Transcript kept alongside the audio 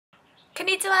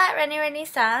Konnichiwa,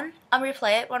 Renny-san. I'm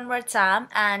replay it one more time,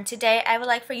 and today I would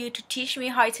like for you to teach me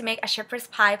how to make a shepherd's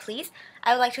pie, please.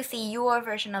 I would like to see your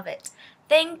version of it.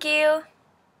 Thank you.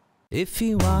 If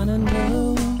you wanna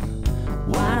know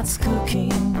what's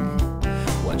cooking,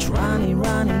 watch RUNNY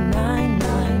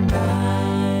 999.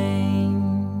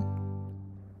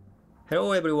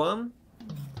 Hello everyone.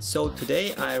 So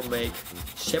today I'll make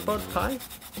shepherd pie,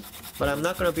 but I'm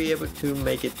not gonna be able to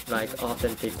make it like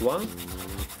authentic one.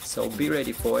 So be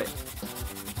ready for it.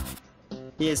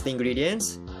 Here's the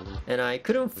ingredients, and I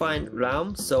couldn't find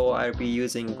lamb, so I'll be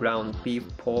using ground beef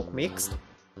pork mixed.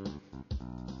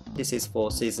 This is for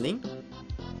seasoning.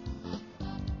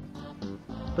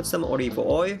 Put some olive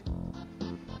oil.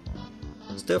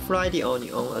 Stir fry the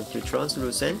onion until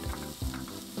translucent.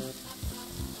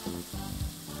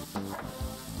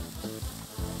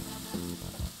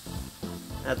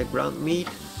 Add the ground meat.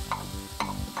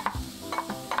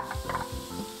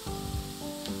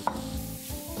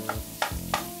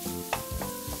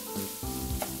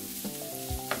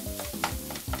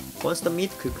 Once the meat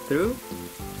cooks through,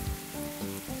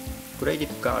 grated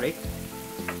garlic,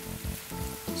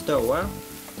 stir well,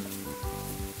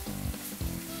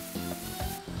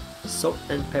 salt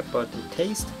and pepper to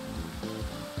taste,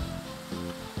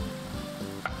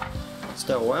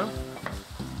 stir well,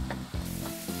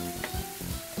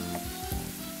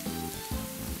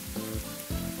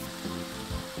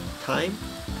 thyme,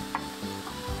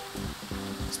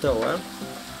 stir well.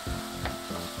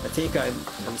 I think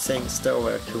I'm saying stir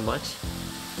well too much.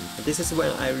 This is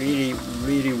when I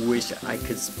really wish I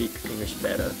could speak English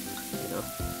better, you know.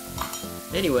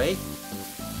 Anyway,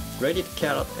 grated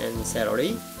carrot and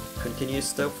celery. Continue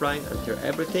stir frying until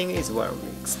everything is well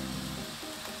mixed.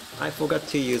 I forgot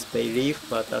to use bay leaf,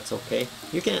 but that's okay.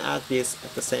 You can add this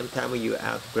at the same time you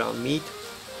add ground meat.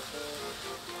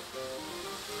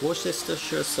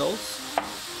 Worcestershire sauce,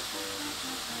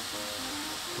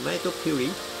 tomato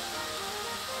puree,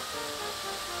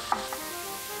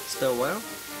 stir well,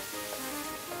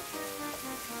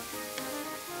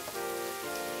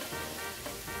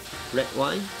 red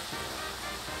wine.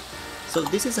 So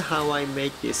this is how I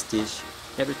make this dish.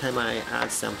 Every time I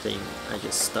add something, I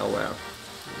just stir well.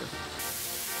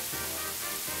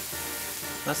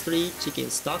 Lastly, chicken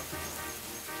stock.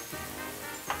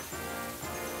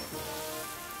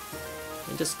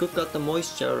 And just cook out the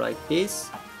moisture like this.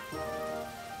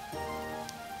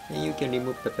 And you can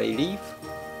remove the bay leaf.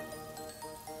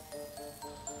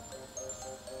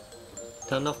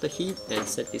 Turn off the heat and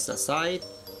set this aside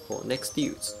for next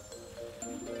use.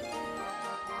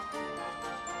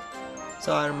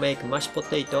 So I'll make mashed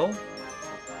potato.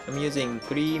 I'm using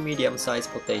 3 medium-sized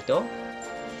potato.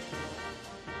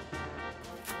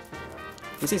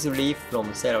 This is leaf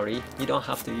from celery. You don't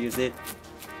have to use it.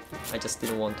 I just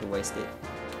didn't want to waste it.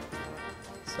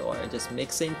 So I just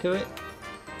mix into it.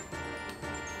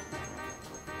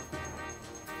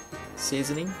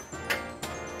 Seasoning.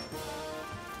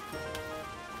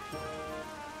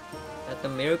 Add the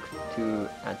milk to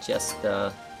adjust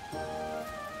the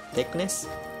thickness.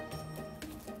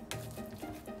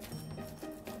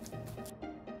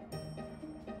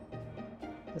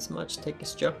 This much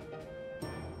texture.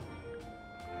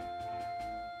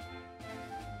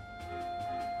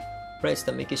 Press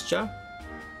the mixture.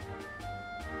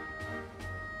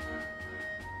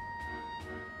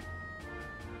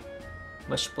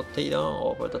 Mashed potato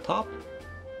over the top.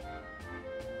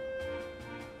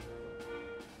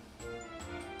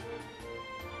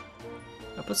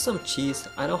 I put some cheese.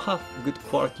 I don't have good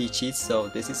quality cheese, so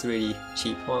this is really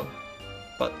cheap one,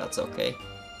 but that's okay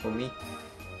for me.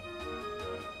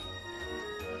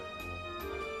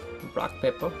 Black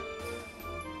pepper.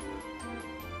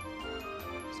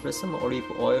 Spread some olive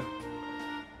oil.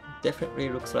 Definitely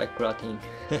looks like gratin.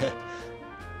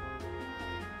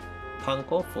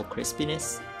 Panko for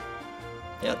crispiness.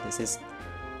 Yeah, this is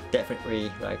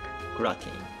definitely like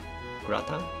gratin.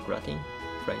 Gratin,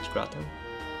 French gratin.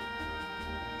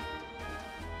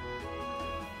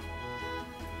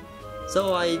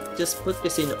 So I just put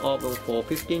this in the oven for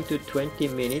 15 to 20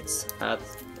 minutes at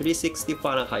 360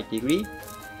 Fahrenheit degree.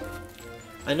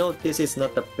 I know this is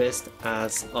not the best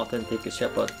as authentic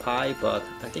shepherd pie, but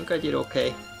I think I did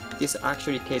okay. This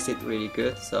actually tasted really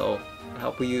good, so I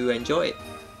hope you enjoy it.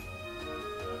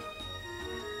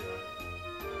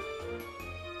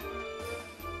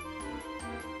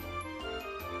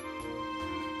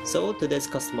 So today's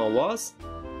customer was,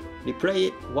 replay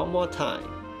it one more time.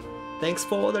 Thanks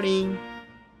for ordering.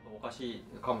 おかしい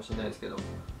かもしれないですけど、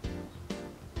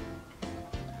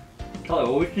ただ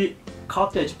美味しい。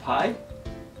Cottage pie.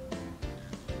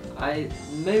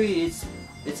 Maybe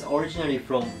it's originally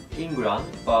from England,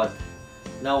 but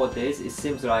nowadays it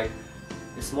seems like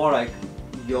it's more like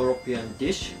European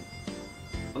dish.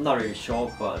 I'm not really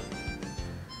sure, but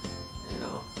you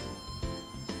know.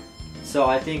 So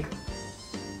I think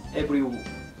every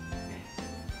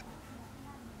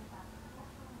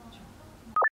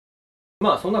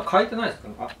まあそんな書いてないですか？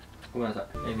あ、ごめんなさ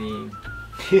い。I mean,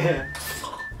 yeah.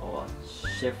 Oh,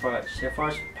 shepherd's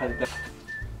pie.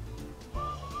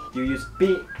 You use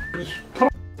beef.